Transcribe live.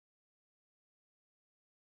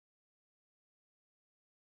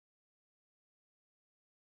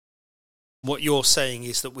what you're saying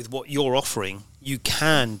is that with what you're offering, you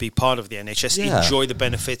can be part of the NHS, enjoy the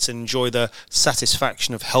benefits and enjoy the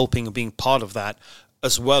satisfaction of helping and being part of that,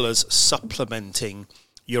 as well as supplementing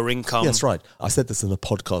your income. Yes, right. I said this in a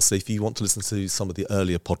podcast, so if you want to listen to some of the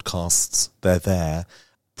earlier podcasts, they're there.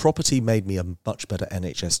 Property made me a much better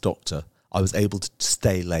NHS doctor. I was able to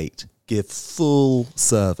stay late, give full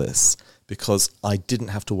service, because I didn't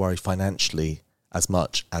have to worry financially as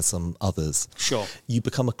much as some others. Sure. You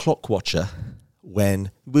become a clock watcher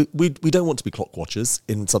when we don't want to be clock watchers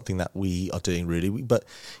in something that we are doing really, but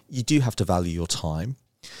you do have to value your time.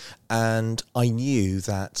 And I knew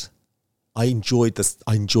that I enjoyed this.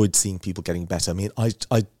 I enjoyed seeing people getting better. I mean,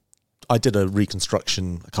 I did a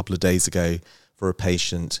reconstruction a couple of days ago for a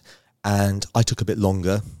patient, and I took a bit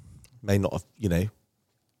longer. May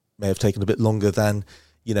have taken a bit longer than,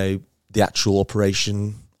 the actual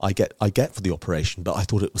operation I get for the operation, but I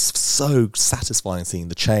thought it was so satisfying seeing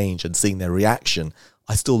the change and seeing their reaction.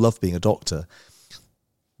 I still love being a doctor.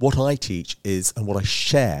 What I teach is, and what I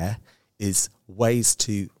share is, ways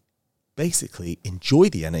to basically enjoy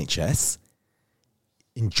the NHS,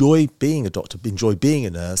 enjoy being a doctor, enjoy being a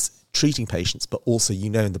nurse, treating patients, but also,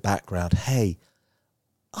 in the background, hey,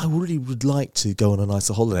 I really would like to go on a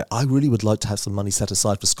nicer holiday. I really would like to have some money set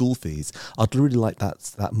aside for school fees. I'd really like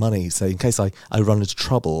that money. So in case I run into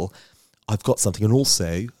trouble, I've got something. And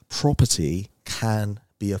also, property can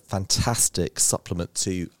be a fantastic supplement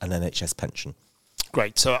to an NHS pension.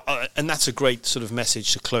 Great. So, and that's a great sort of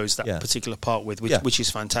message to close that particular part with, which is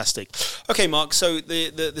fantastic. Okay, Mark, so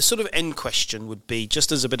the sort of end question would be,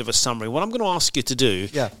 just as a bit of a summary, what I'm going to ask you to do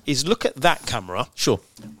is look at that camera. Sure.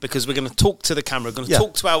 Because we're going to talk to the camera, we're going to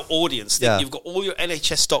talk to our audience. You've got all your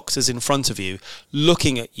NHS doctors in front of you,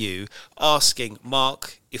 looking at you, asking,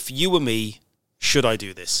 Mark, if you were me, should I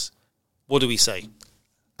do this? What do we say?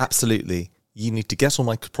 Absolutely. You need to get on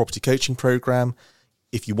my property coaching program.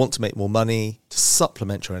 If you want to make more money to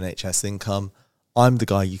supplement your NHS income, I'm the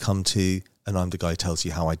guy you come to, and I'm the guy who tells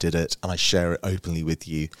you how I did it, and I share it openly with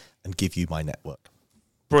you and give you my network.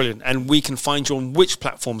 Brilliant. And we can find you on which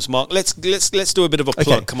platforms, Mark? Let's do a bit of a plug.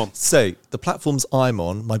 Okay. Come on. So the platforms I'm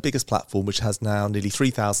on, my biggest platform, which has now nearly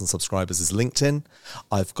 3,000 subscribers, is LinkedIn.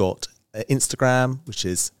 I've got Instagram, which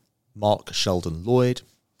is Mark Sheldon Lloyd.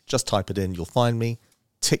 Just type it in, you'll find me.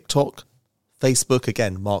 TikTok, Facebook,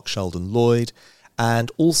 again, Mark Sheldon Lloyd.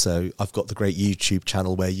 And also, I've got the great YouTube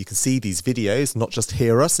channel where you can see these videos, not just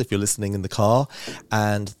hear us if you're listening in the car.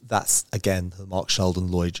 And that's, again, the Mark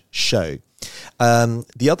Sheldon Lloyd Show.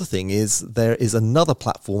 The other thing is, there is another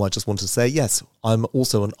platform I just want to say. Yes, I'm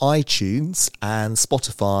also on iTunes and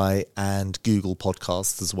Spotify and Google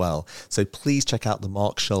Podcasts as well. So please check out the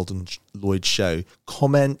Mark Sheldon Lloyd Show.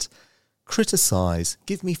 Comment, criticize,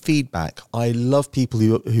 give me feedback. I love people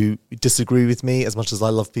who disagree with me as much as I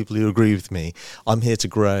love people who agree with me. I'm here to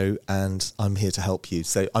grow, and I'm here to help you.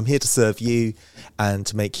 So I'm here to serve you and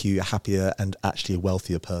to make you a happier and actually a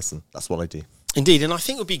wealthier person. That's what I do. Indeed, and I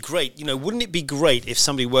think it would be great, wouldn't it be great if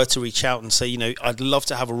somebody were to reach out and say, I'd love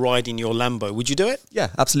to have a ride in your Lambo. Would you do it? Yeah,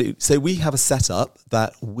 absolutely. So we have a setup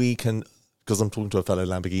that we can, because I'm talking to a fellow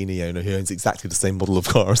Lamborghini owner who owns exactly the same model of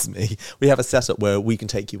car as me, we have a setup where we can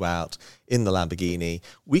take you out in the Lamborghini.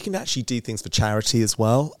 We can actually do things for charity as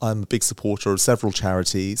well. I'm a big supporter of several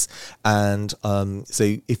charities. And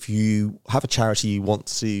so if you have a charity you want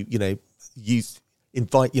to,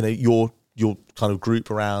 invite, your kind of group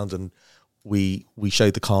around, and we show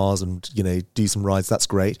the cars and, do some rides, that's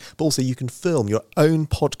great. But also you can film your own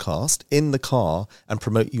podcast in the car and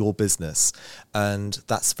promote your business. And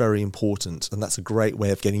that's very important. And that's a great way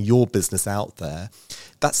of getting your business out there.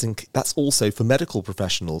 That's also for medical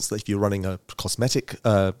professionals, that if you're running a cosmetic,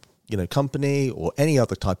 company or any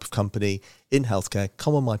other type of company in healthcare,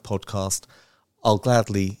 come on my podcast. I'll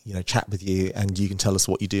gladly, chat with you, and you can tell us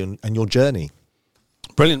what you do and your journey.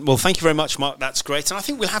 Brilliant. Well, thank you very much, Mark. That's great. And I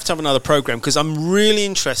think we'll have to have another program, because I'm really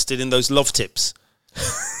interested in those love tips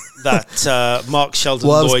that Mark Sheldon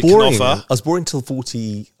Lloyd can offer. I was boring till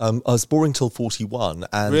 40. I was boring till 41,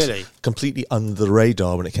 and really completely under the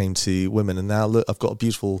radar when it came to women. And now look, I've got a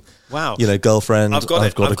beautiful, wow, girlfriend. I've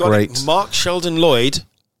got a great Mark Sheldon Lloyd,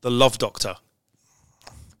 the Love Doctor.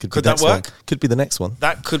 Could that work? One. Could be the next one.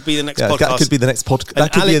 That could be the next podcast. That could be the next podcast. And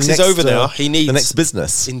Alex is over there. He needs the next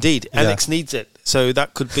business. Indeed, Alex needs it. So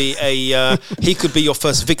that could be he could be your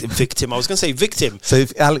first victim. I was going to say victim. So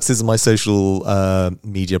if Alex is my social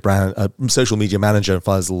media manager, and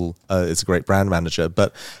Faisal is a great brand manager.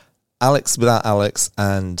 But without Alex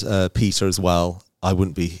and Peter as well, I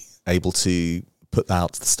wouldn't be able to put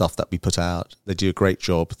out the stuff that we put out. They do a great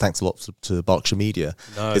job. Thanks a lot to Berkshire Media.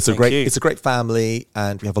 No, it's a great family,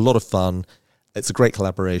 and we have a lot of fun. it's a great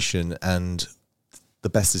collaboration, and the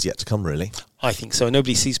best is yet to come, really. I think so.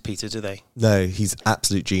 Nobody sees Peter, do they? No, he's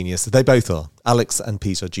absolute genius. They both are. Alex and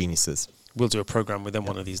Peter are geniuses. We'll do a program with them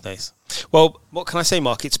one of these days. Well, what can I say,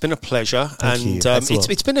 Mark? It's been a pleasure. Thank you.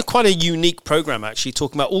 It's been quite a unique program, actually,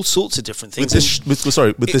 talking about all sorts of different things. With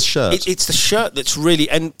this shirt. It's the shirt that's really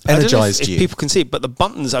energized I don't know if people can see it, but the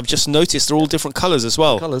buttons, I've just noticed, they're all different colours as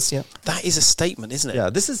well. Colours, yeah. That is a statement, isn't it? Yeah,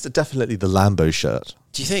 this is definitely the Lambo shirt.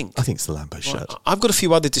 Do you think? I think it's the Lambo shirt. Well, I've got a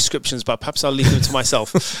few other descriptions, but perhaps I'll leave them to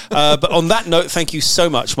myself. But on that note, thank you so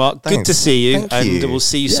much, Mark. Thanks. Good to see you, Thank you. We'll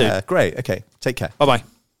see you soon. Yeah, great. Okay, take care. Bye-bye.